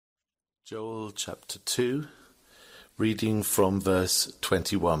Joel chapter 2, reading from verse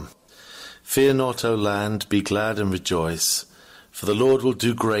 21. Fear not, O land, be glad and rejoice, for the Lord will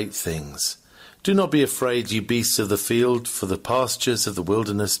do great things. Do not be afraid, ye beasts of the field, for the pastures of the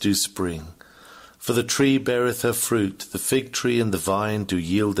wilderness do spring. For the tree beareth her fruit, the fig tree and the vine do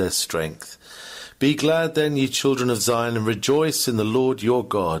yield their strength. Be glad then, ye children of Zion, and rejoice in the Lord your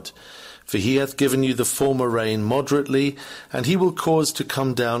God. For he hath given you the former rain moderately, and he will cause to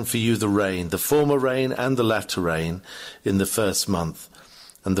come down for you the rain, the former rain and the latter rain, in the first month.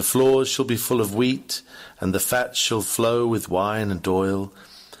 And the floors shall be full of wheat, and the fat shall flow with wine and oil.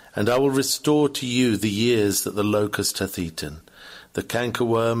 And I will restore to you the years that the locust hath eaten, the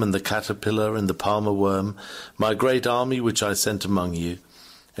cankerworm and the caterpillar and the palmer worm, my great army which I sent among you.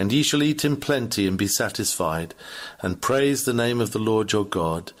 And ye shall eat in plenty and be satisfied, and praise the name of the Lord your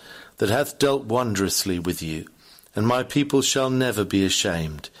God, that hath dealt wondrously with you. And my people shall never be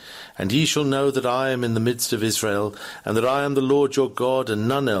ashamed. And ye shall know that I am in the midst of Israel, and that I am the Lord your God, and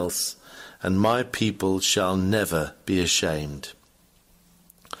none else. And my people shall never be ashamed.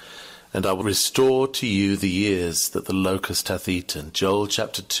 And I will restore to you the years that the locust hath eaten. Joel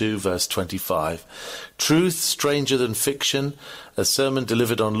chapter 2, verse 25. Truth stranger than fiction, a sermon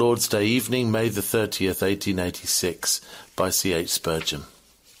delivered on Lord's Day evening, May the 30th, 1886, by C.H. Spurgeon.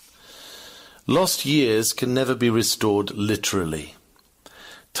 Lost years can never be restored literally.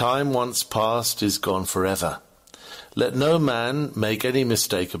 Time once past is gone forever. Let no man make any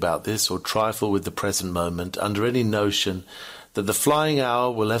mistake about this or trifle with the present moment under any notion that the flying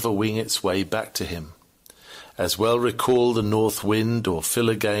hour will ever wing its way back to him. As well recall the north wind, or fill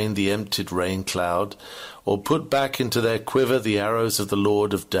again the emptied rain cloud, or put back into their quiver the arrows of the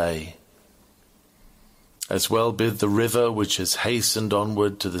Lord of day. As well bid the river which has hastened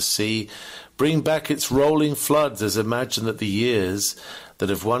onward to the sea bring back its rolling floods, as imagine that the years that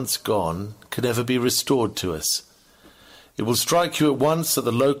have once gone can ever be restored to us. It will strike you at once that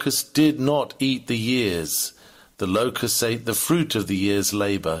the locust did not eat the years. The locusts ate the fruit of the year's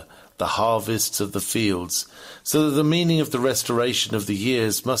labour, the harvests of the fields, so that the meaning of the restoration of the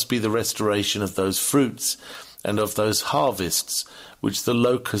years must be the restoration of those fruits and of those harvests which the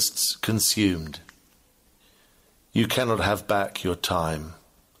locusts consumed. You cannot have back your time.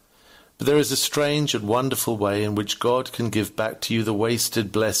 But there is a strange and wonderful way in which God can give back to you the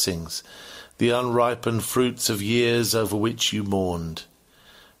wasted blessings, the unripened fruits of years over which you mourned.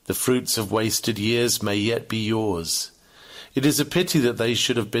 The fruits of wasted years may yet be yours. It is a pity that they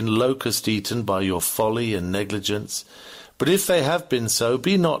should have been locust-eaten by your folly and negligence, but if they have been so,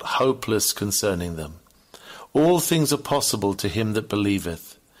 be not hopeless concerning them. All things are possible to him that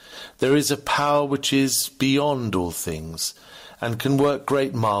believeth. There is a power which is beyond all things, and can work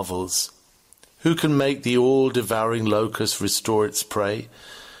great marvels. Who can make the all-devouring locust restore its prey?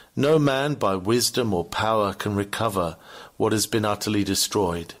 No man by wisdom or power can recover what has been utterly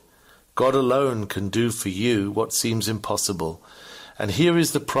destroyed. God alone can do for you what seems impossible. And here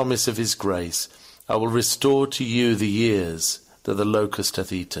is the promise of his grace. I will restore to you the years that the locust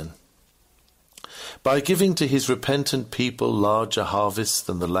hath eaten. By giving to his repentant people larger harvests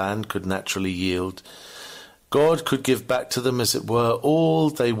than the land could naturally yield, God could give back to them, as it were, all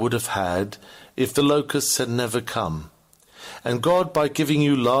they would have had if the locusts had never come. And God, by giving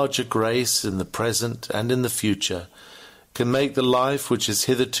you larger grace in the present and in the future, can make the life which has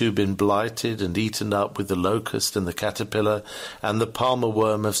hitherto been blighted and eaten up with the locust and the caterpillar and the palmer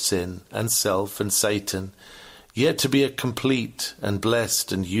worm of sin and self and Satan, yet to be a complete and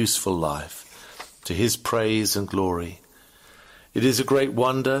blessed and useful life, to his praise and glory. It is a great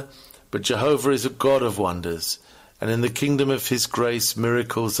wonder, but Jehovah is a God of wonders, and in the kingdom of his grace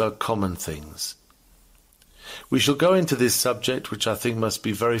miracles are common things. We shall go into this subject, which I think must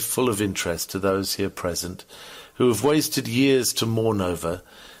be very full of interest to those here present, who have wasted years to mourn over,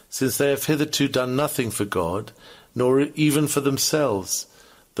 since they have hitherto done nothing for God, nor even for themselves.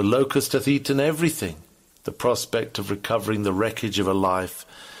 The locust hath eaten everything. The prospect of recovering the wreckage of a life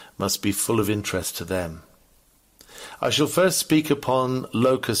must be full of interest to them. I shall first speak upon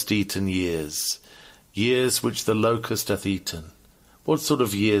locust-eaten years, years which the locust hath eaten. What sort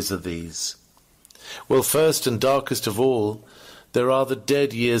of years are these? Well, first and darkest of all, there are the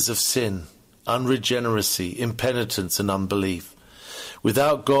dead years of sin, unregeneracy, impenitence and unbelief.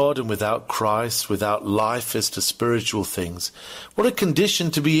 Without God and without Christ, without life as to spiritual things, what a condition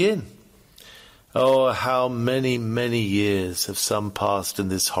to be in! Oh, how many, many years have some passed in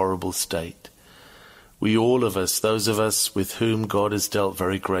this horrible state. We all of us, those of us with whom God has dealt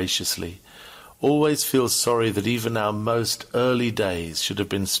very graciously, always feel sorry that even our most early days should have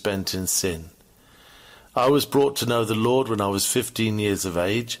been spent in sin. I was brought to know the Lord when I was 15 years of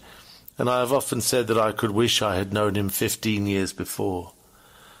age, and I have often said that I could wish I had known him 15 years before.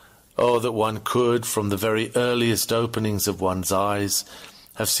 Oh, that one could, from the very earliest openings of one's eyes,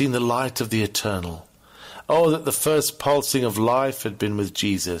 have seen the light of the eternal. Oh, that the first pulsing of life had been with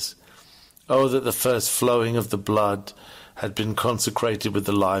Jesus. Oh, that the first flowing of the blood had been consecrated with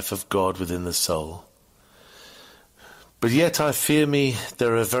the life of God within the soul. But yet I fear me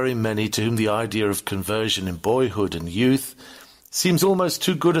there are very many to whom the idea of conversion in boyhood and youth seems almost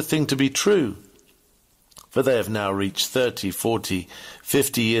too good a thing to be true, for they have now reached 30, 40,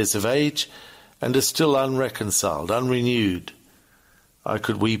 50 years of age and are still unreconciled, unrenewed. I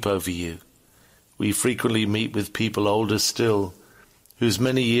could weep over you. We frequently meet with people older still, whose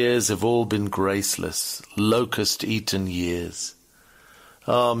many years have all been graceless, locust-eaten years.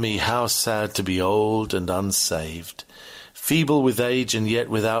 Ah me, how sad to be old and unsaved, feeble with age and yet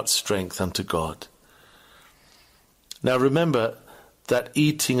without strength unto God. Now remember that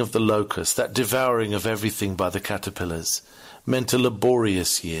eating of the locust, that devouring of everything by the caterpillars, meant a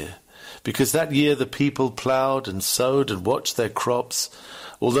laborious year, because that year the people ploughed and sowed and watched their crops,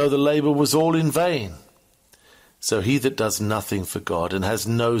 although the labour was all in vain. So he that does nothing for God and has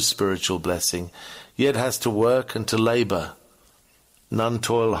no spiritual blessing, yet has to work and to labour. None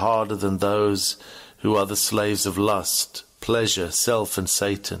toil harder than those who are the slaves of lust, pleasure, self and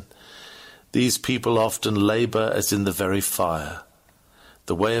Satan. These people often labour as in the very fire.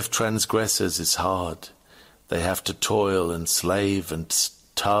 The way of transgressors is hard. They have to toil and slave and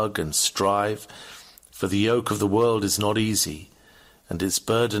tug and strive, for the yoke of the world is not easy, and its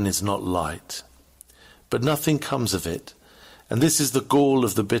burden is not light. But nothing comes of it, and this is the gall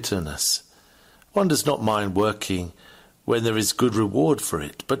of the bitterness. One does not mind working when there is good reward for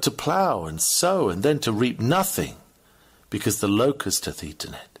it, but to plough and sow and then to reap nothing, because the locust hath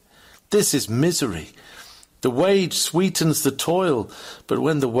eaten it. This is misery. The wage sweetens the toil, but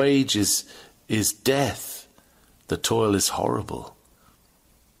when the wage is death, the toil is horrible.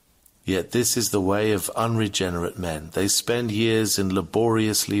 Yet this is the way of unregenerate men. They spend years in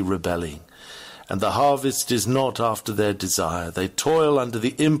laboriously rebelling, and the harvest is not after their desire. They toil under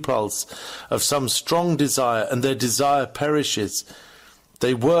the impulse of some strong desire, and their desire perishes.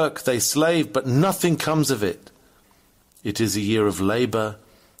 They work, they slave, but nothing comes of it. It is a year of labour,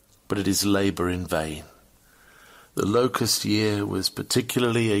 but it is labour in vain. The locust year was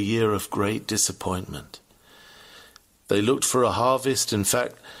particularly a year of great disappointment. They looked for a harvest. In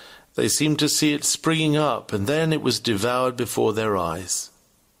fact, they seemed to see it springing up, and then it was devoured before their eyes.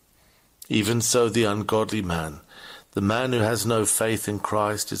 Even so the ungodly man, the man who has no faith in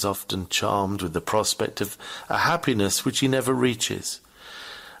Christ, is often charmed with the prospect of a happiness which he never reaches.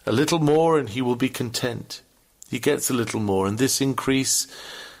 A little more and he will be content. He gets a little more, and this increases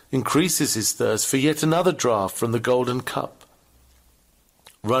his thirst for yet another draught from the golden cup.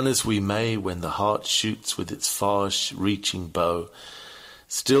 Run as we may when the heart shoots with its far-reaching bow,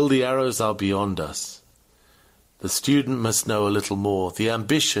 still the arrows are beyond us. The student must know a little more. The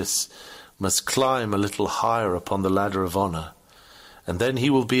ambitious must climb a little higher upon the ladder of honour, and then he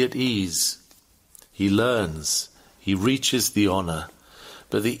will be at ease. He learns, he reaches the honour,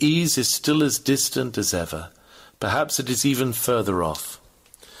 but the ease is still as distant as ever. Perhaps it is even further off.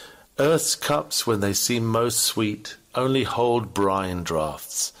 Earth's cups, when they seem most sweet, only hold brine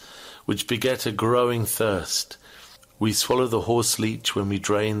draughts, which beget a growing thirst. We swallow the horse leech when we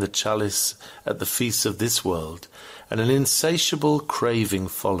drain the chalice at the feasts of this world, and an insatiable craving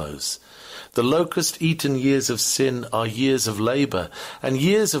follows. The locust-eaten years of sin are years of labour, and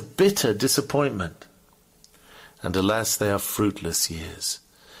years of bitter disappointment. And alas, they are fruitless years.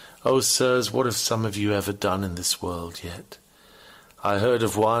 Oh, sirs, what have some of you ever done in this world yet? I heard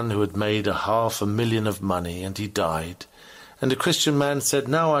of one who had made 500,000 of money, and he died. And a Christian man said,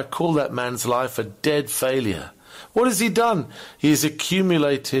 "Now I call that man's life a dead failure." What has he done? He has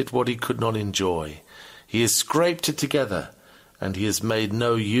accumulated what he could not enjoy. He has scraped it together, and he has made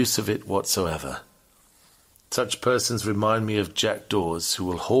no use of it whatsoever. Such persons remind me of jackdaws who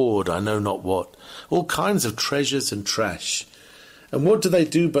will hoard I know not what, all kinds of treasures and trash. And what do they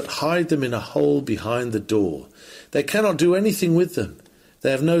do but hide them in a hole behind the door? They cannot do anything with them.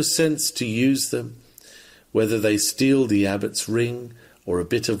 They have no sense to use them. Whether they steal the abbot's ring or a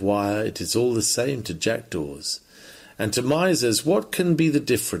bit of wire, it is all the same to jackdaws. And to misers, what can be the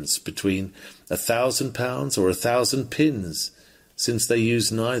difference between £1,000 or 1,000 pins, since they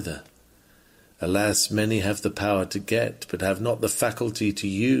use neither? Alas, many have the power to get, but have not the faculty to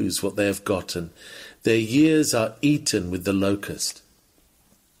use what they have gotten. Their years are eaten with the locust.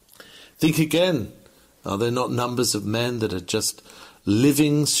 Think again. Are there not numbers of men that are just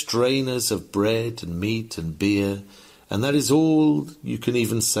living strainers of bread and meat and beer, and that is all you can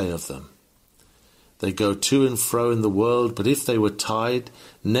even say of them. They go to and fro in the world, but if they were tied,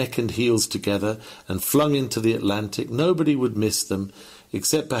 neck and heels together, and flung into the Atlantic, nobody would miss them,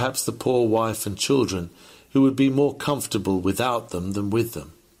 except perhaps the poor wife and children, who would be more comfortable without them than with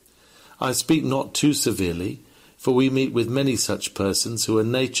them. I speak not too severely, for we meet with many such persons who are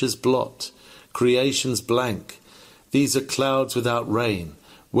nature's blot, creation's blank. These are clouds without rain,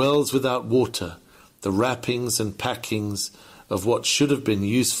 wells without water, the wrappings and packings of what should have been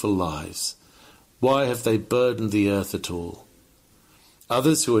useful lives. Why have they burdened the earth at all?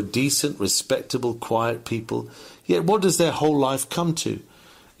 Others who are decent, respectable, quiet people, yet what does their whole life come to?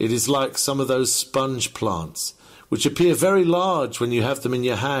 It is like some of those sponge plants, which appear very large when you have them in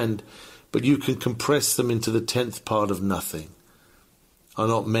your hand, but you can compress them into the 10th part of nothing. Are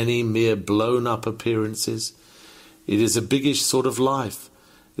not many mere blown-up appearances? It is a biggish sort of life,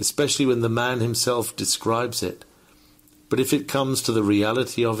 especially when the man himself describes it. But if it comes to the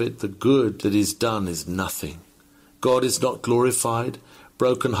reality of it, the good that is done is nothing. God is not glorified,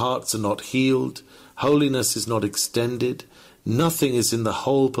 broken hearts are not healed, holiness is not extended, nothing is in the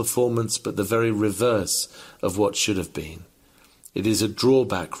whole performance but the very reverse of what should have been. It is a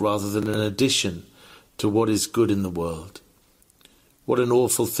drawback rather than an addition to what is good in the world. What an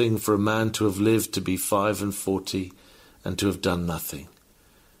awful thing for a man to have lived to be 45 and to have done nothing.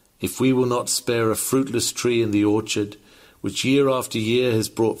 If we will not spare a fruitless tree in the orchard, which year after year has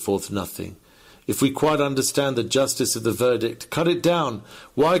brought forth nothing, if we quite understand the justice of the verdict, cut it down,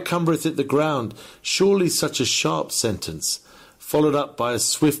 why cumbereth it the ground? Surely such a sharp sentence, followed up by a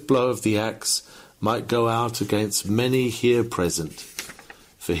swift blow of the axe, might go out against many here present.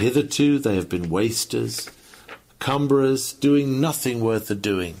 For hitherto they have been wasters, cumberers, doing nothing worth the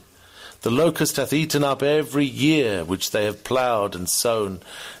doing. The locust hath eaten up every year which they have ploughed and sown.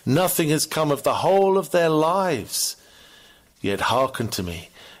 Nothing has come of the whole of their lives. Yet hearken to me,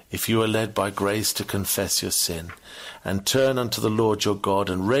 if you are led by grace to confess your sin, and turn unto the Lord your God,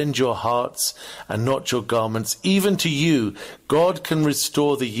 and rend your hearts and not your garments, even to you God can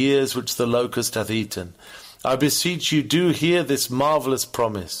restore the years which the locust hath eaten. I beseech you, do hear this marvellous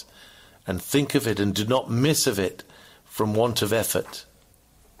promise, and think of it, and do not miss of it from want of effort.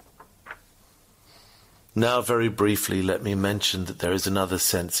 Now, very briefly, let me mention that there is another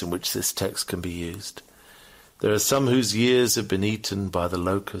sense in which this text can be used. There are some whose years have been eaten by the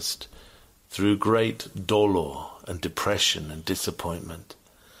locust through great dolor and depression and disappointment.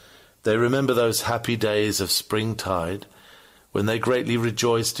 They remember those happy days of springtide when they greatly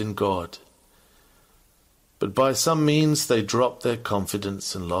rejoiced in God. But by some means they dropped their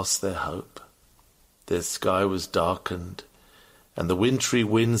confidence and lost their hope. Their sky was darkened, and the wintry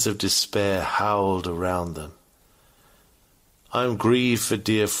winds of despair howled around them. I am grieved for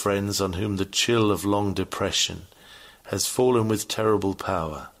dear friends on whom the chill of long depression has fallen with terrible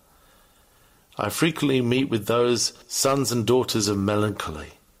power. I frequently meet with those sons and daughters of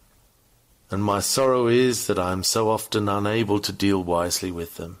melancholy, and my sorrow is that I am so often unable to deal wisely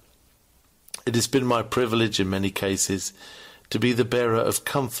with them. It has been my privilege in many cases to be the bearer of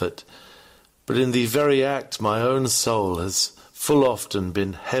comfort, but in the very act my own soul has full often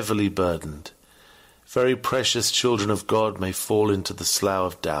been heavily burdened. Very precious children of God may fall into the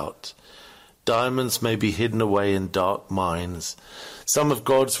slough of doubt. Diamonds may be hidden away in dark mines. Some of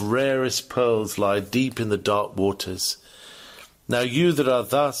God's rarest pearls lie deep in the dark waters. Now you that are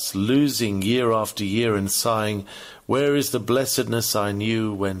thus losing year after year and sighing, where is the blessedness I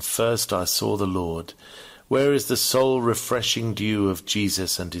knew when first I saw the Lord? Where is the soul-refreshing dew of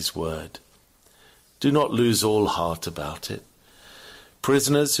Jesus and his word? Do not lose all heart about it.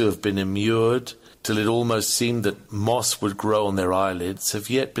 Prisoners who have been immured till it almost seemed that moss would grow on their eyelids, have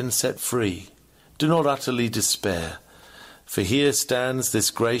yet been set free. Do not utterly despair, for here stands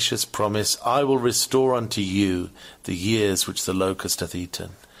this gracious promise, I will restore unto you the years which the locust hath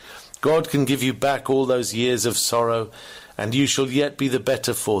eaten. God can give you back all those years of sorrow, and you shall yet be the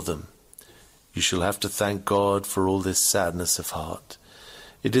better for them. You shall have to thank God for all this sadness of heart.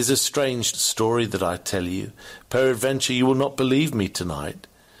 It is a strange story that I tell you. Peradventure you will not believe me tonight.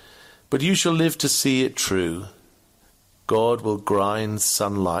 But you shall live to see it true. God will grind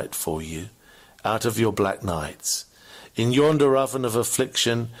sunlight for you out of your black nights. In yonder oven of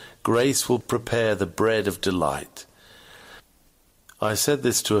affliction, grace will prepare the bread of delight. I said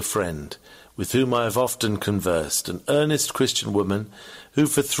this to a friend with whom I have often conversed, an earnest Christian woman who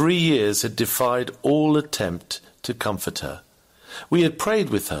for 3 years had defied all attempt to comfort her. We had prayed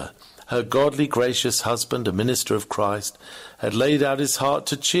with her. Her godly, gracious husband, a minister of Christ, had laid out his heart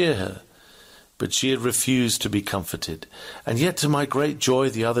to cheer her. but she had refused to be comforted. And yet to my great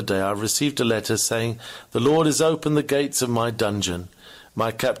joy the other day I received a letter saying, "The Lord has opened the gates of my dungeon.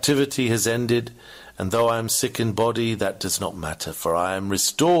 My captivity has ended, and though I am sick in body, that does not matter, for I am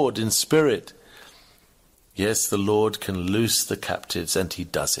restored in spirit." Yes, the Lord can loose the captives, and he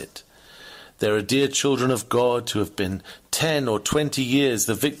does it. There are dear children of God who have been 10 or 20 years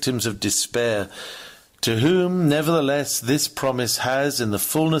the victims of despair, to whom, nevertheless, this promise has, in the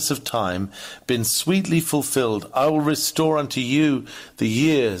fullness of time, been sweetly fulfilled. "I will restore unto you the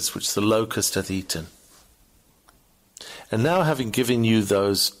years which the locust hath eaten." And now, having given you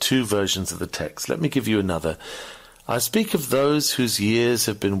those two versions of the text, let me give you another. I speak of those whose years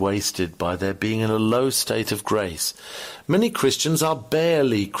have been wasted by their being in a low state of grace. Many Christians are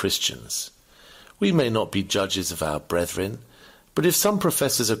barely Christians. We may not be judges of our brethren, but if some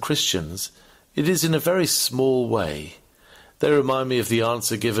professors are Christians, it is in a very small way. They remind me of the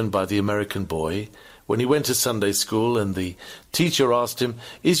answer given by the American boy when he went to Sunday school and the teacher asked him,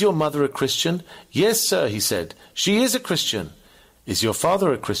 "Is your mother a Christian?" "Yes, sir," he said, "she is a Christian." "Is your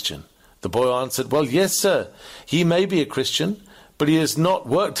father a Christian?" The boy answered, "Well, yes, sir. He may be a Christian, but he has not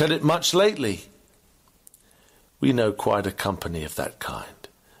worked at it much lately." We know quite a company of that kind.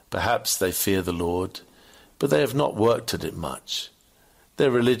 Perhaps they fear the Lord, but they have not worked at it much. Their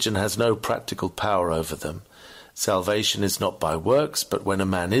religion has no practical power over them. Salvation is not by works, but when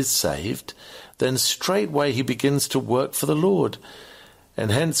a man is saved, then straightway he begins to work for the Lord. And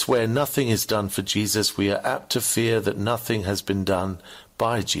hence, where nothing is done for Jesus, we are apt to fear that nothing has been done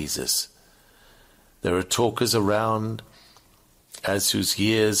by Jesus. There are talkers around as whose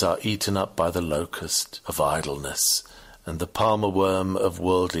years are eaten up by the locust of idleness, and the palmer worm of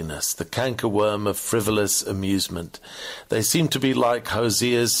worldliness, the cankerworm of frivolous amusement. They seem to be like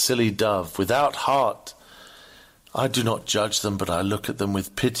Hosea's silly dove, without heart. I do not judge them, but I look at them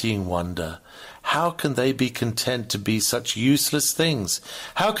with pitying wonder. How can they be content to be such useless things?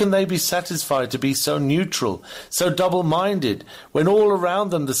 How can they be satisfied to be so neutral, so double-minded, when all around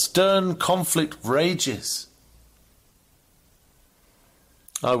them the stern conflict rages?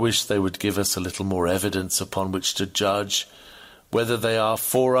 I wish they would give us a little more evidence upon which to judge whether they are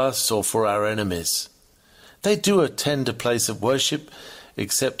for us or for our enemies. They do attend a place of worship,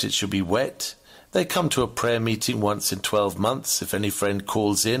 except it should be wet. They come to a prayer meeting once in 12 months, if any friend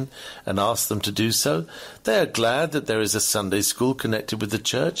calls in and asks them to do so. They are glad that there is a Sunday school connected with the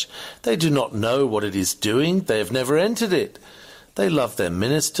church. They do not know what it is doing. They have never entered it. They love their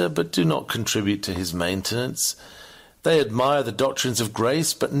minister, but do not contribute to his maintenance. They admire the doctrines of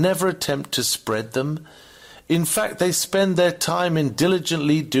grace, but never attempt to spread them. In fact, they spend their time in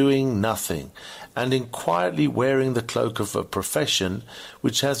diligently doing nothing, and in quietly wearing the cloak of a profession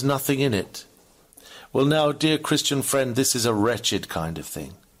which has nothing in it. Well now, dear Christian friend, this is a wretched kind of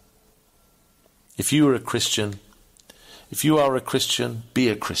thing. If you are a Christian, be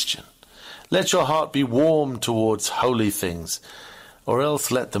a Christian. Let your heart be warm towards holy things, or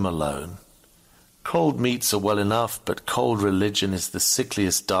else let them alone. Cold meats are well enough, but cold religion is the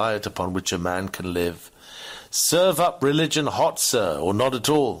sickliest diet upon which a man can live. Serve up religion hot, sir, or not at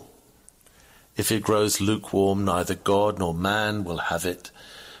all. If it grows lukewarm, neither God nor man will have it.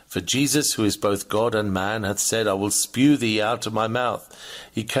 For Jesus, who is both God and man, hath said, "I will spew thee out of my mouth."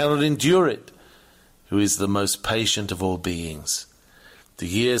 He cannot endure it, who is the most patient of all beings. The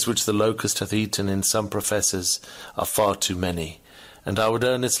years which the locust hath eaten in some professors are far too many. And I would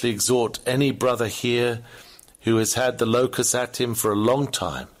earnestly exhort any brother here who has had the locust at him for a long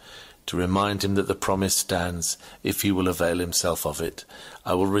time to remind him that the promise stands if he will avail himself of it.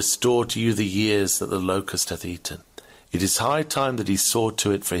 "I will restore to you the years that the locust hath eaten." It is high time that he saw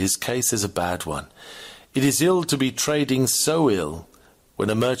to it, for his case is a bad one. It is ill to be trading so ill when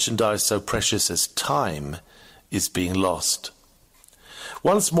a merchandise so precious as time is being lost.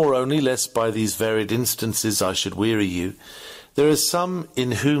 Once more only, lest by these varied instances I should weary you, there are some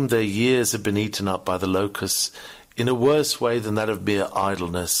in whom their years have been eaten up by the locusts in a worse way than that of mere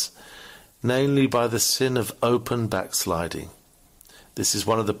idleness, namely by the sin of open backsliding. This is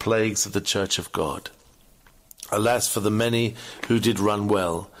one of the plagues of the Church of God. Alas for the many who did run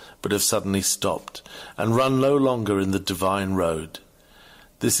well, but have suddenly stopped, and run no longer in the divine road.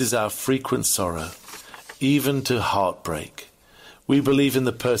 This is our frequent sorrow, even to heartbreak. We believe in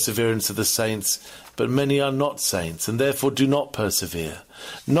the perseverance of the saints, but many are not saints, and therefore do not persevere.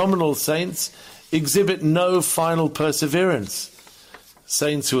 Nominal saints exhibit no final perseverance.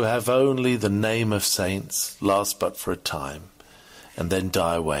 Saints who have only the name of saints last but for a time, and then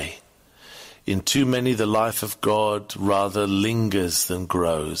die away. In too many the life of God rather lingers than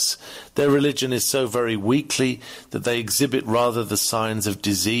grows. Their religion is so very weakly that they exhibit rather the signs of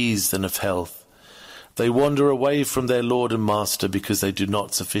disease than of health. They wander away from their Lord and Master because they do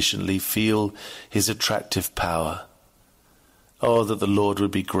not sufficiently feel his attractive power. Oh, that the Lord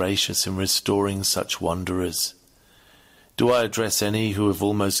would be gracious in restoring such wanderers. Do I address any who have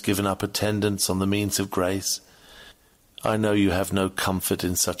almost given up attendance on the means of grace? I know you have no comfort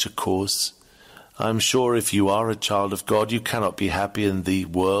in such a course. I am sure if you are a child of God, you cannot be happy in the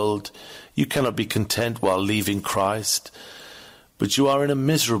world. You cannot be content while leaving Christ. But you are in a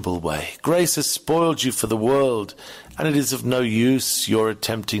miserable way. Grace has spoiled you for the world, and it is of no use your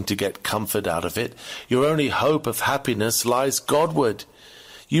attempting to get comfort out of it. Your only hope of happiness lies Godward.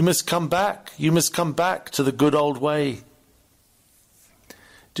 You must come back. You must come back to the good old way.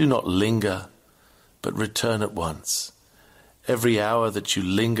 Do not linger, but return at once. Every hour that you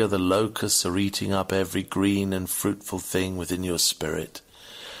linger, the locusts are eating up every green and fruitful thing within your spirit.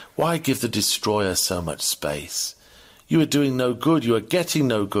 Why give the destroyer so much space? You are doing no good. You are getting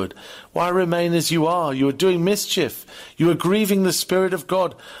no good. Why remain as you are? You are doing mischief. You are grieving the Spirit of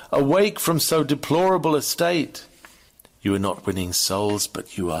God. Awake from so deplorable a state. You are not winning souls,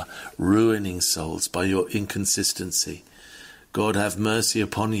 but you are ruining souls by your inconsistency. God have mercy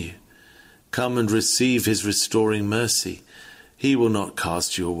upon you. Come and receive his restoring mercy. He will not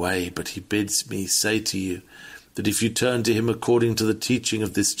cast you away, but he bids me say to you that if you turn to him according to the teaching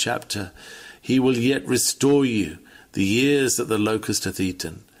of this chapter, he will yet restore you the years that the locust hath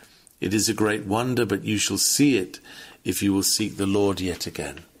eaten. It is a great wonder, but you shall see it if you will seek the Lord yet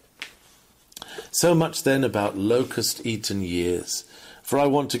again. So much then about locust-eaten years, for I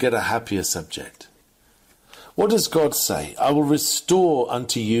want to get a happier subject. What does God say? I will restore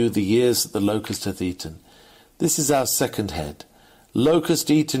unto you the years that the locust hath eaten. This is our second head.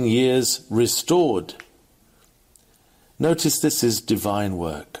 Locust-eaten years restored. Notice this is divine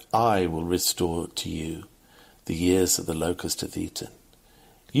work. I will restore to you the years that the locust hath eaten.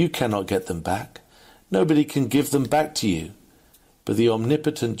 You cannot get them back. Nobody can give them back to you. But the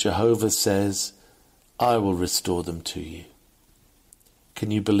omnipotent Jehovah says, I will restore them to you.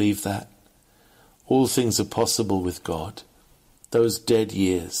 Can you believe that? All things are possible with God. Those dead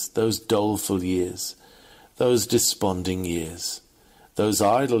years, those doleful years, those desponding years, those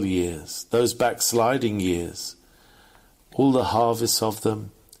idle years, those backsliding years, all the harvests of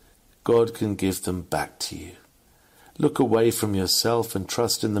them, God can give them back to you. Look away from yourself and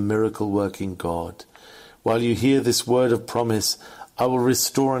trust in the miracle-working God. While you hear this word of promise, I will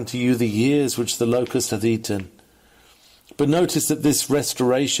restore unto you the years which the locust hath eaten. But notice that this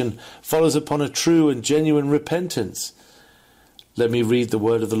restoration follows upon a true and genuine repentance. Let me read the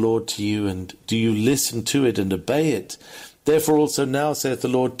word of the Lord to you, and do you listen to it and obey it? Therefore also now, saith the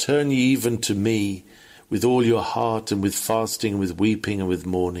Lord, turn ye even to me with all your heart, and with fasting, and with weeping, and with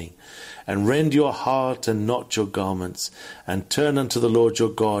mourning. And rend your heart and not your garments, and turn unto the Lord your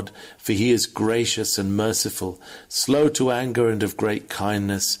God, for he is gracious and merciful, slow to anger and of great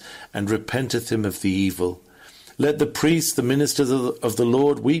kindness, and repenteth him of the evil. Let the priests, the ministers of the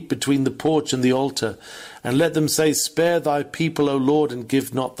Lord, weep between the porch and the altar, and let them say, Spare thy people, O Lord, and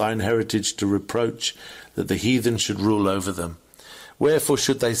give not thine heritage to reproach, that the heathen should rule over them. Wherefore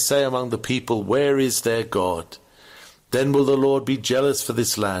should they say among the people, Where is their God? Then will the Lord be jealous for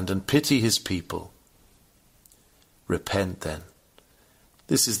this land, and pity his people. Repent then.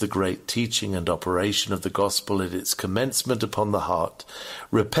 This is the great teaching and operation of the gospel at its commencement upon the heart.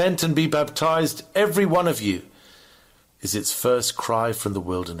 Repent and be baptized, every one of you, is its first cry from the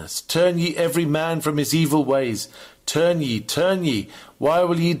wilderness. Turn ye every man from his evil ways. Turn ye. Why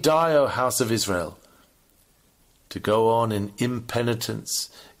will ye die, O house of Israel? To go on in impenitence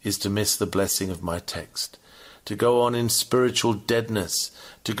is to miss the blessing of my text. To go on in spiritual deadness,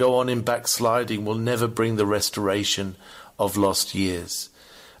 to go on in backsliding will never bring the restoration of lost years.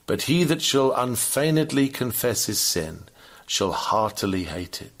 But he that shall unfeignedly confess his sin shall heartily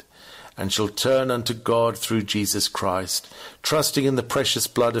hate it, and shall turn unto God through Jesus Christ, trusting in the precious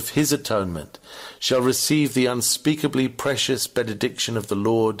blood of his atonement, shall receive the unspeakably precious benediction of the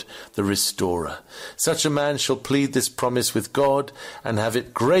Lord, the Restorer. Such a man shall plead this promise with God, and have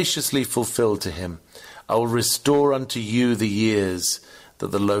it graciously fulfilled to him. I will restore unto you the years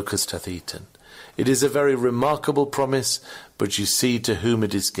that the locust hath eaten. It is a very remarkable promise, but you see to whom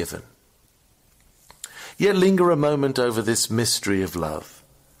it is given. Yet linger a moment over this mystery of love.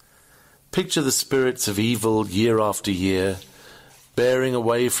 Picture the spirits of evil year after year, bearing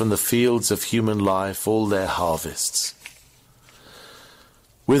away from the fields of human life all their harvests.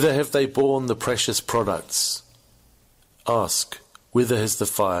 Whither have they borne the precious products? Ask, whither has the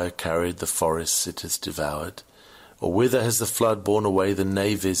fire carried the forests it has devoured? Or whither has the flood borne away the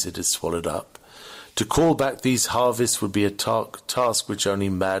navies it has swallowed up? To call back these harvests would be a task which only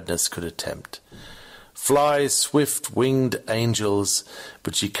madness could attempt. Fly swift-winged angels,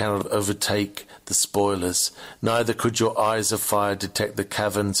 but ye cannot overtake the spoilers. Neither could your eyes of fire detect the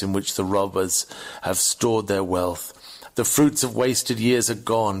caverns in which the robbers have stored their wealth. The fruits of wasted years are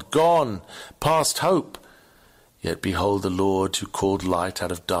gone, gone, past hope. Yet behold the Lord, who called light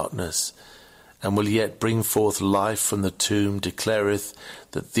out of darkness, and will yet bring forth life from the tomb, declareth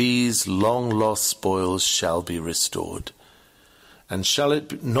that these long-lost spoils shall be restored. And shall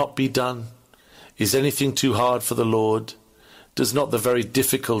it not be done? Is anything too hard for the Lord? Does not the very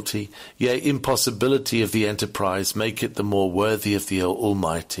difficulty, yea, impossibility of the enterprise make it the more worthy of the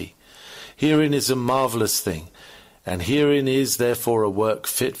Almighty? Herein is a marvellous thing, and herein is therefore a work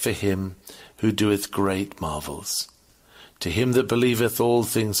fit for him who doeth great marvels. To him that believeth all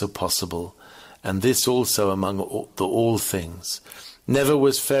things are possible, and this also among all things. Never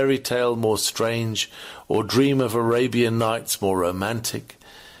was fairy tale more strange, or dream of Arabian Nights more romantic.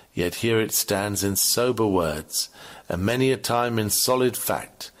 Yet here it stands in sober words, and many a time in solid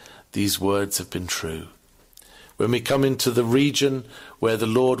fact these words have been true. When we come into the region where the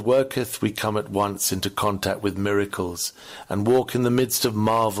Lord worketh, we come at once into contact with miracles and walk in the midst of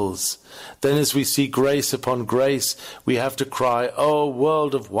marvels. Then as we see grace upon grace, we have to cry, "O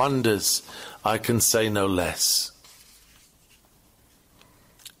world of wonders!" I can say no less.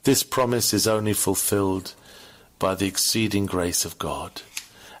 This promise is only fulfilled by the exceeding grace of God.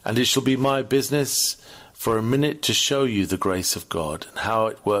 And it shall be my business for a minute to show you the grace of God and how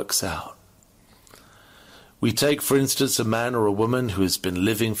it works out. We take, for instance, a man or a woman who has been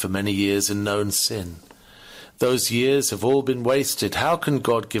living for many years in known sin. Those years have all been wasted. How can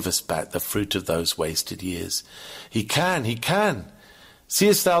God give us back the fruit of those wasted years? He can, he can.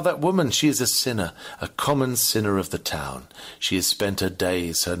 Seest thou that woman? She is a sinner, a common sinner of the town. She has spent her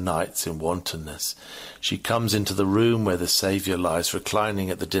days, her nights in wantonness. She comes into the room where the Saviour lies reclining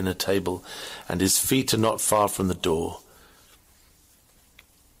at the dinner table, and his feet are not far from the door.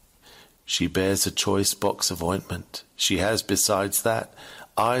 She bears a choice box of ointment. She has, besides that,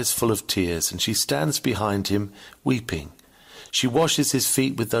 eyes full of tears, and she stands behind him, weeping. She washes his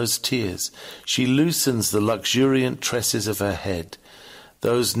feet with those tears. She loosens the luxuriant tresses of her head,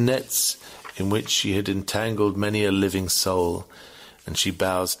 those nets in which she had entangled many a living soul, and she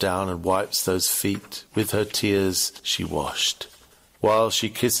bows down and wipes those feet with her tears she washed. While she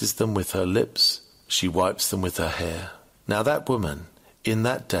kisses them with her lips, she wipes them with her hair. Now that woman, in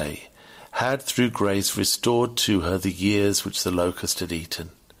that day, had through grace restored to her the years which the locust had eaten.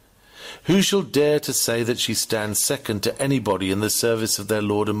 Who shall dare to say that she stands second to anybody in the service of their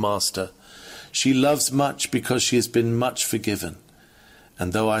Lord and Master? She loves much because she has been much forgiven.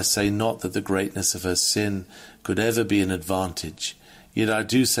 And though I say not that the greatness of her sin could ever be an advantage, yet I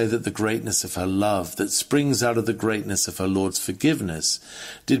do say that the greatness of her love, that springs out of the greatness of her Lord's forgiveness,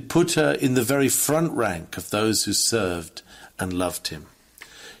 did put her in the very front rank of those who served and loved him.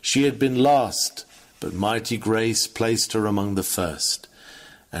 She had been last, but mighty grace placed her among the first,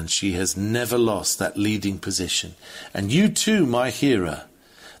 and she has never lost that leading position. And you too, my hearer,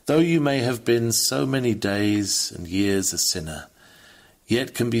 though you may have been so many days and years a sinner,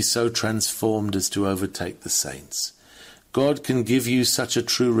 yet can be so transformed as to overtake the saints. God can give you such a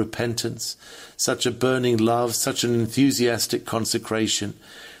true repentance, such a burning love, such an enthusiastic consecration,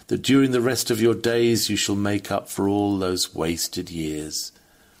 that during the rest of your days you shall make up for all those wasted years.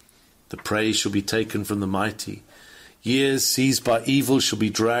 The praise shall be taken from the mighty. Years seized by evil shall be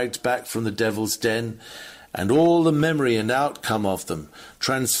dragged back from the devil's den, and all the memory and outcome of them,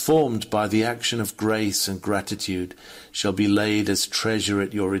 transformed by the action of grace and gratitude, shall be laid as treasure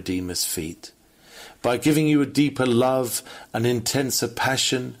at your Redeemer's feet. By giving you a deeper love, an intenser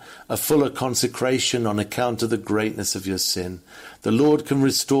passion, a fuller consecration on account of the greatness of your sin, the Lord can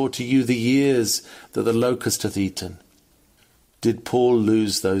restore to you the years that the locust hath eaten. Did Paul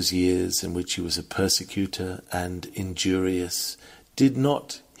lose those years in which he was a persecutor and injurious? Did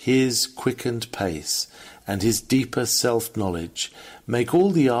not his quickened pace and his deeper self-knowledge make all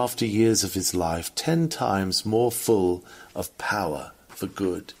the after years of his life 10 times more full of power for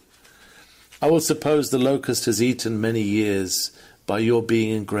good? I will suppose the locust has eaten many years by your being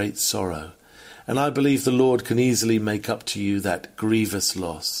in great sorrow, and I believe the Lord can easily make up to you that grievous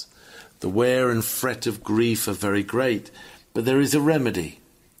loss. The wear and fret of grief are very great, but there is a remedy.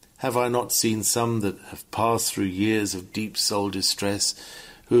 Have I not seen some that have passed through years of deep soul distress,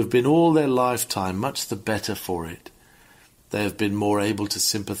 who have been all their lifetime much the better for it? They have been more able to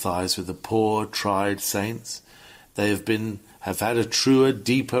sympathize with the poor, tried saints. They have had a truer,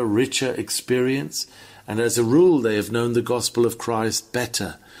 deeper, richer experience, and as a rule they have known the gospel of Christ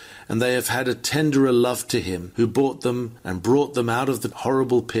better, and they have had a tenderer love to him who bought them and brought them out of the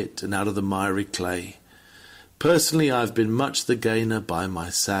horrible pit and out of the miry clay. Personally, I've been much the gainer by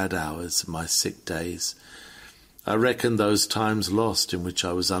my sad hours, my sick days. I reckon those times lost in which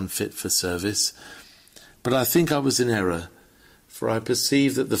I was unfit for service, but I think I was in error, for I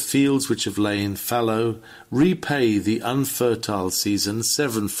perceive that the fields which have lain fallow repay the unfertile season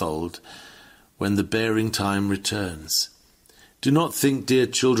sevenfold when the bearing time returns. Do not think, dear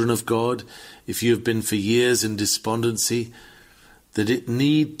children of God, if you have been for years in despondency, that it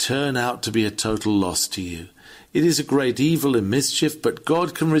need turn out to be a total loss to you. It is a great evil and mischief, but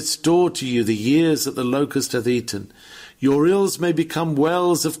God can restore to you the years that the locust hath eaten. Your ills may become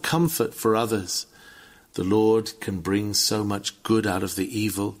wells of comfort for others. The Lord can bring so much good out of the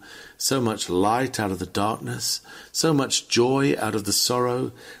evil, so much light out of the darkness, so much joy out of the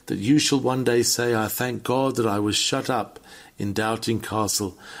sorrow, that you shall one day say, I thank God that I was shut up in Doubting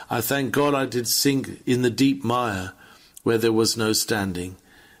Castle. I thank God I did sink in the deep mire, where there was no standing.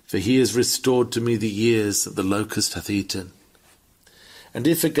 For he has restored to me the years that the locust hath eaten. And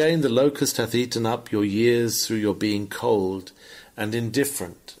if again the locust hath eaten up your years through your being cold and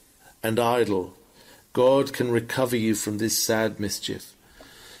indifferent and idle, God can recover you from this sad mischief.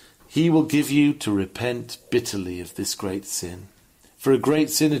 He will give you to repent bitterly of this great sin. For a great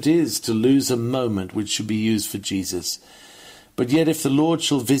sin it is to lose a moment which should be used for Jesus. But yet if the Lord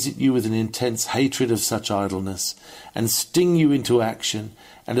shall visit you with an intense hatred of such idleness, and sting you into action,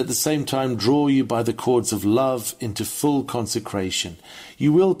 and at the same time draw you by the cords of love into full consecration,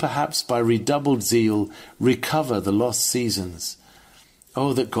 you will perhaps by redoubled zeal recover the lost seasons.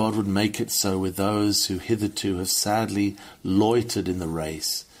 Oh, that God would make it so with those who hitherto have sadly loitered in the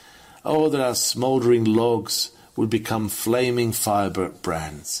race. Oh, that our smouldering logs would become flaming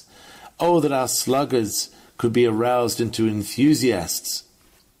firebrands. Oh, that our sluggards could be aroused into enthusiasts.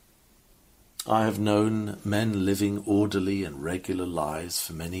 I have known men living orderly and regular lives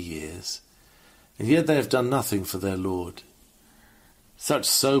for many years, and yet they have done nothing for their Lord. Such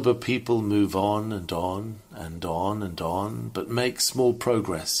sober people move on and on and on and on, but make small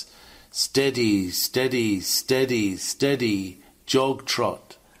progress. Steady, steady, steady, steady,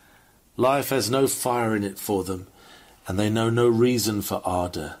 jog-trot. Life has no fire in it for them, and they know no reason for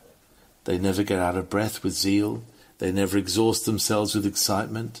ardour. They never get out of breath with zeal. They never exhaust themselves with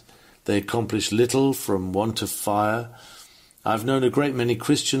excitement. They accomplish little from want of fire. I've known a great many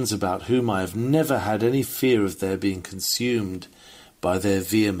Christians about whom I have never had any fear of their being consumed by their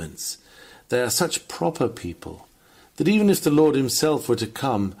vehemence. They are such proper people that even if the Lord himself were to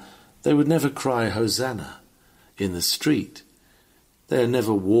come, they would never cry Hosanna in the street. They are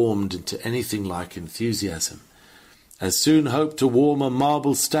never warmed into anything like enthusiasm. As soon hope to warm a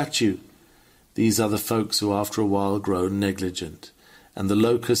marble statue. These are the folks who after a while grow negligent, and the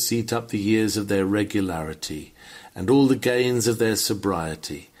locusts eat up the years of their regularity, and all the gains of their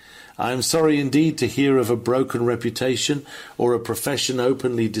sobriety. I am sorry indeed to hear of a broken reputation, or a profession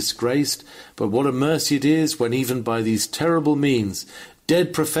openly disgraced, but what a mercy it is when even by these terrible means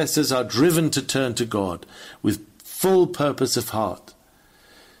dead professors are driven to turn to God with full purpose of heart.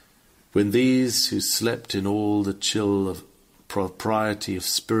 When these who slept in all the chill of propriety of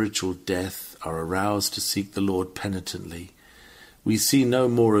spiritual death are aroused to seek the Lord penitently, we see no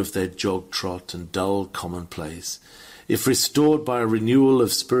more of their jog-trot and dull commonplace. If restored by a renewal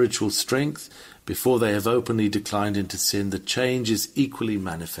of spiritual strength, before they have openly declined into sin, the change is equally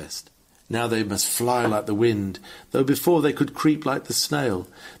manifest. Now they must fly like the wind, though before they could creep like the snail.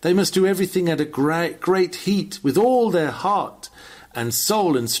 They must do everything at a great heat, with all their heart and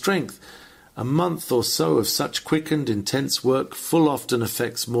soul and strength. A month or so of such quickened, intense work full often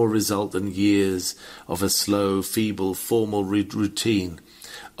effects more result than years of a slow, feeble, formal routine.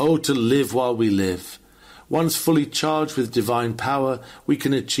 Oh, to live while we live! Once fully charged with divine power, we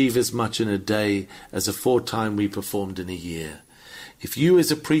can achieve as much in a day as aforetime we performed in a year. If you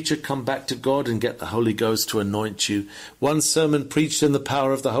as a preacher come back to God and get the Holy Ghost to anoint you, one sermon preached in the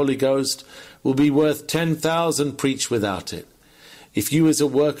power of the Holy Ghost will be worth 10,000 preached without it. If you as a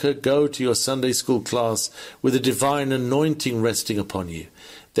worker go to your Sunday school class with a divine anointing resting upon you,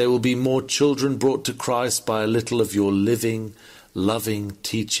 there will be more children brought to Christ by a little of your living, loving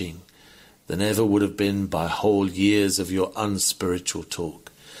teaching than ever would have been by whole years of your unspiritual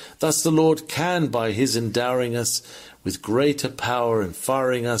talk. Thus the Lord can, by his endowing us with greater power and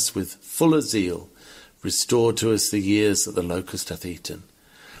firing us with fuller zeal, restore to us the years that the locust hath eaten.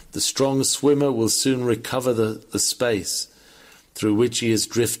 The strong swimmer will soon recover the space through which he has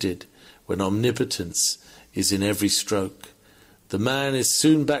drifted when omnipotence is in every stroke. The man is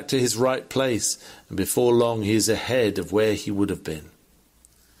soon back to his right place, and before long he is ahead of where he would have been.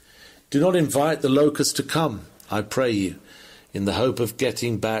 Do not invite the locusts to come, I pray you, in the hope of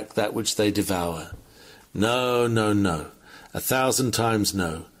getting back that which they devour. No, no, no. 1,000 times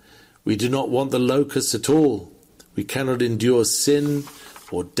no. We do not want the locusts at all. We cannot endure sin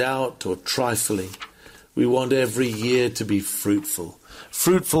or doubt or trifling. We want every year to be fruitful,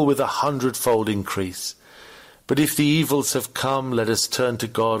 fruitful with 100-fold increase. But if the evils have come, let us turn to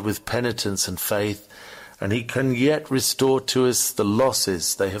God with penitence and faith, and he can yet restore to us the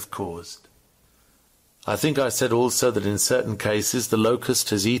losses they have caused. I think I said also that in certain cases the locust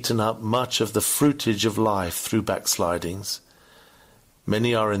has eaten up much of the fruitage of life through backslidings.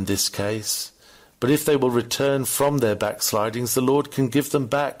 Many are in this case, but if they will return from their backslidings, the Lord can give them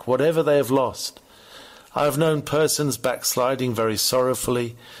back whatever they have lost. I have known persons backsliding very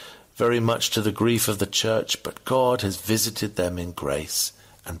sorrowfully, very much to the grief of the church, but God has visited them in grace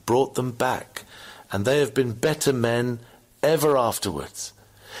and brought them back, and they have been better men ever afterwards.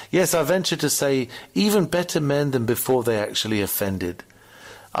 Yes, I venture to say even better men than before they actually offended.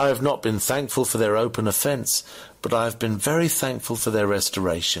 I have not been thankful for their open offence, but I have been very thankful for their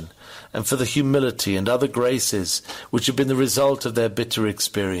restoration and for the humility and other graces which have been the result of their bitter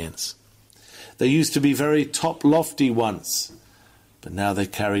experience. They used to be very top-lofty once, but now they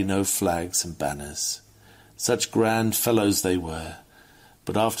carry no flags and banners. Such grand fellows they were,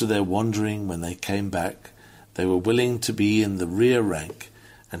 but after their wandering, when they came back, they were willing to be in the rear rank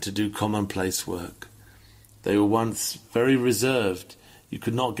and to do commonplace work. They were once very reserved. You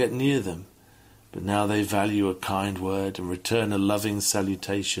could not get near them, but now they value a kind word and return a loving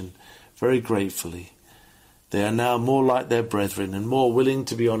salutation very gratefully. They are now more like their brethren and more willing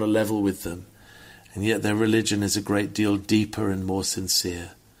to be on a level with them, and yet their religion is a great deal deeper and more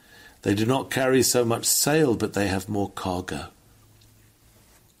sincere. They do not carry so much sail, but they have more cargo.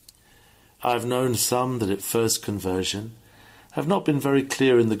 I have known some that at first conversion have not been very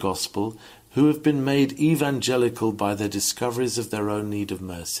clear in the gospel, who have been made evangelical by their discoveries of their own need of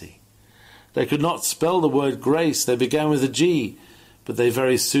mercy. They could not spell the word grace. They began with a G, but they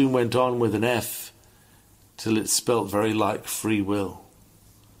very soon went on with an F, till it spelt very like free will,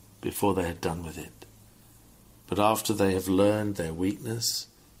 before they had done with it. But after they have learned their weakness,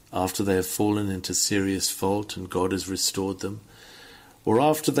 after they have fallen into serious fault and God has restored them, or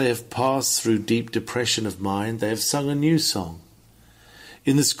after they have passed through deep depression of mind, they have sung a new song.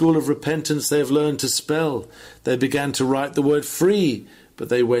 In the school of repentance they have learned to spell. They began to write the word free, but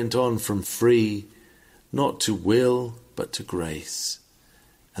they went on from free, not to will, but to grace.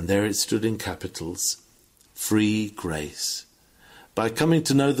 And there it stood in capitals, free grace. By coming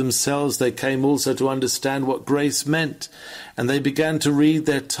to know themselves, they came also to understand what grace meant, and they began to read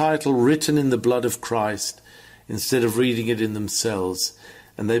their title written in the blood of Christ, instead of reading it in themselves,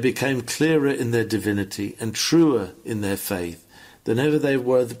 and they became clearer in their divinity and truer in their faith than ever they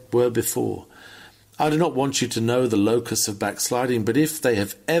were before. I do not want you to know the locusts of backsliding, but if they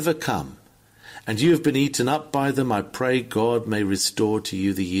have ever come, and you have been eaten up by them, I pray God may restore to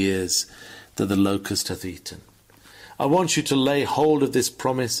you the years that the locust hath eaten. I want you to lay hold of this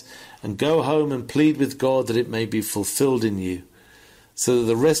promise and go home and plead with God that it may be fulfilled in you, so that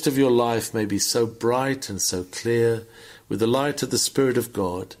the rest of your life may be so bright and so clear with the light of the Spirit of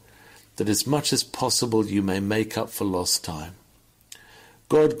God, that as much as possible you may make up for lost time.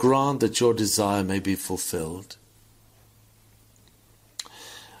 God grant that your desire may be fulfilled.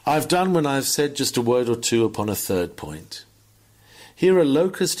 I have done when I have said just a word or two upon a third point. Here are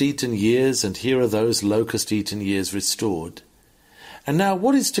locust-eaten years, and here are those locust-eaten years restored. And now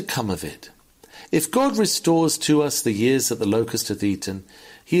what is to come of it? If God restores to us the years that the locust hath eaten,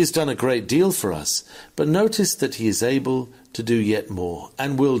 he has done a great deal for us. But notice that he is able to do yet more,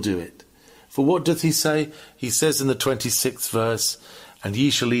 and will do it. For what doth he say? He says in the 26th verse, "And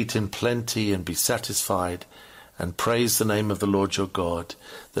ye shall eat in plenty and be satisfied, and praise the name of the Lord your God,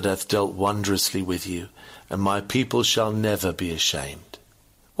 that hath dealt wondrously with you, and my people shall never be ashamed."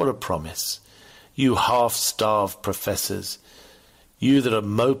 What a promise! You half-starved professors, you that are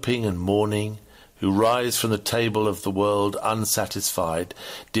moping and mourning, who rise from the table of the world unsatisfied,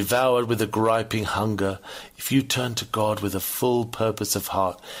 devoured with a griping hunger, if you turn to God with a full purpose of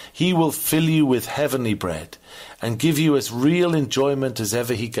heart, he will fill you with heavenly bread and give you as real enjoyment as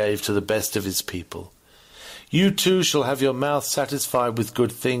ever he gave to the best of his people. You too shall have your mouth satisfied with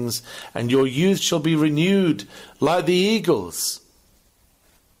good things, and your youth shall be renewed like the eagles.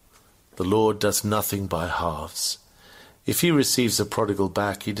 The Lord does nothing by halves. If he receives a prodigal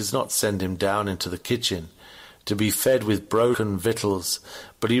back, he does not send him down into the kitchen to be fed with broken victuals,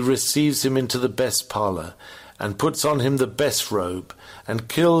 but he receives him into the best parlour, and puts on him the best robe, and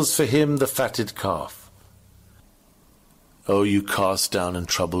kills for him the fatted calf. O you cast down and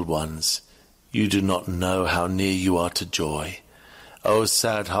troubled ones, you do not know how near you are to joy. O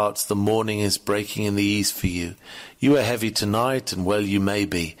sad hearts, the morning is breaking in the east for you. You are heavy tonight, and well you may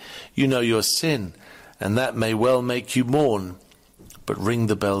be. You know your sin, and that may well make you mourn. But ring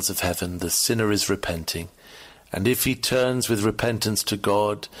the bells of heaven, the sinner is repenting. And if he turns with repentance to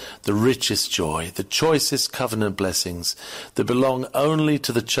God, the richest joy, the choicest covenant blessings that belong only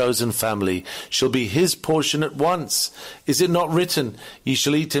to the chosen family shall be his portion at once. Is it not written, ye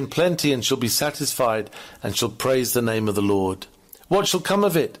shall eat in plenty and shall be satisfied, and shall praise the name of the Lord? What shall come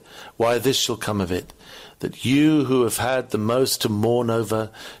of it? Why, this shall come of it, that you who have had the most to mourn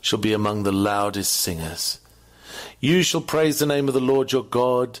over shall be among the loudest singers. You shall praise the name of the Lord your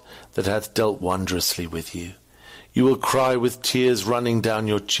God, that hath dealt wondrously with you. You will cry with tears running down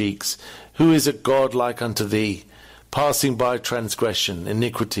your cheeks, Who is a God like unto thee, passing by transgression,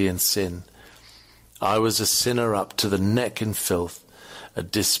 iniquity, and sin? I was a sinner up to the neck in filth, a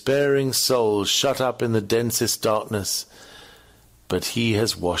despairing soul shut up in the densest darkness. But he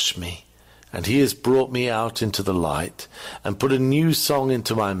has washed me, and he has brought me out into the light, and put a new song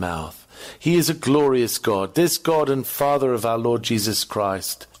into my mouth. He is a glorious God, this God and Father of our Lord Jesus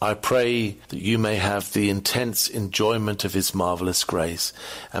Christ. I pray that you may have the intense enjoyment of his marvelous grace,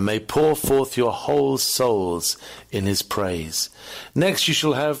 and may pour forth your whole souls in his praise. Next you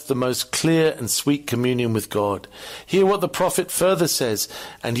shall have the most clear and sweet communion with God. Hear what the prophet further says,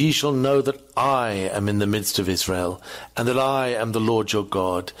 and ye shall know that I am in the midst of Israel, and that I am the Lord your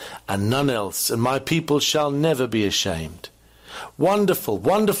God, and none else, and my people shall never be ashamed. Wonderful,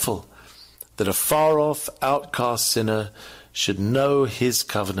 wonderful, that a far-off, outcast sinner should know his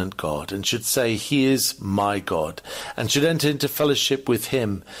covenant God, and should say, he is my God, and should enter into fellowship with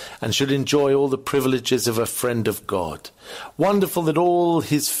him, and should enjoy all the privileges of a friend of God. Wonderful that all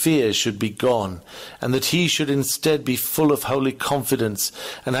his fear should be gone, and that he should instead be full of holy confidence,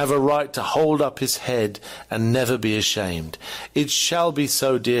 and have a right to hold up his head and never be ashamed. It shall be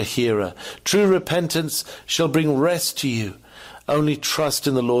so, dear hearer. True repentance shall bring rest to you. Only trust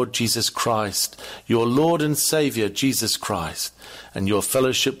in the Lord Jesus Christ, your Lord and Saviour, Jesus Christ, and your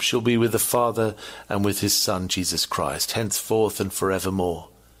fellowship shall be with the Father and with his Son, Jesus Christ, henceforth and forevermore.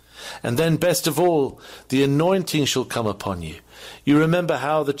 And then, best of all, the anointing shall come upon you. You remember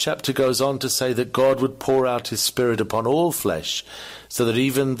how the chapter goes on to say that God would pour out his Spirit upon all flesh, so that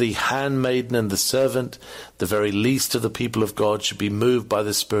even the handmaiden and the servant, the very least of the people of God, should be moved by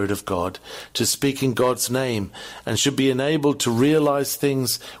the Spirit of God to speak in God's name, and should be enabled to realize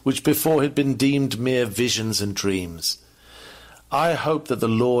things which before had been deemed mere visions and dreams. I hope that the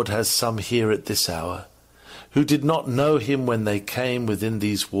Lord has some here at this hour who did not know him when they came within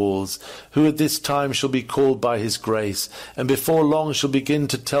these walls, who at this time shall be called by his grace, and before long shall begin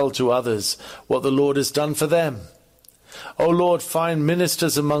to tell to others what the Lord has done for them. O Lord, find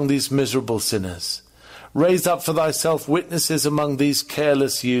ministers among these miserable sinners. Raise up for thyself witnesses among these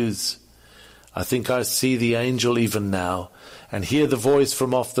careless youths. I think I see the angel even now, and hear the voice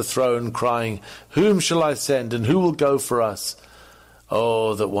from off the throne crying, Whom shall I send, and who will go for us?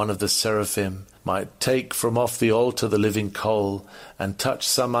 Oh, that one of the seraphim might take from off the altar the living coal, and touch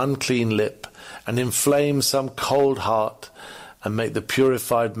some unclean lip, and inflame some cold heart, and make the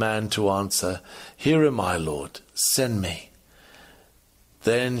purified man to answer, Here am I, Lord, send me.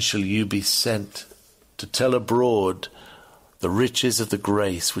 Then shall you be sent to tell abroad the riches of the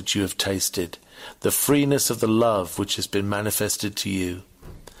grace which you have tasted, the freeness of the love which has been manifested to you.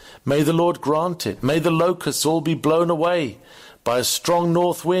 May the Lord grant it. May the locusts all be blown away by a strong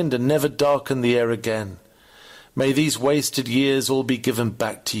north wind, and never darken the air again. May these wasted years all be given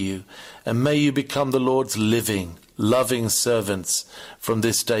back to you, and may you become the Lord's living, loving servants from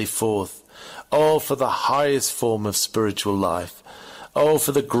this day forth. Oh, for the highest form of spiritual life. Oh,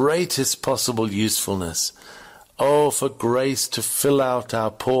 for the greatest possible usefulness. Oh, for grace to fill out our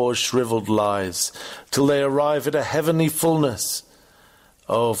poor shriveled lives till they arrive at a heavenly fullness.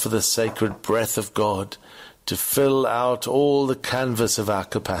 Oh, for the sacred breath of God to fill out all the canvas of our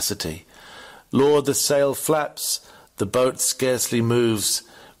capacity. Lord, the sail flaps, the boat scarcely moves,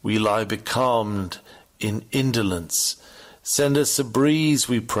 we lie becalmed in indolence. Send us a breeze,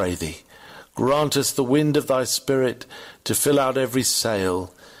 we pray thee. Grant us the wind of thy Spirit to fill out every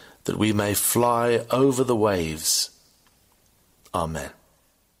sail, that we may fly over the waves. Amen.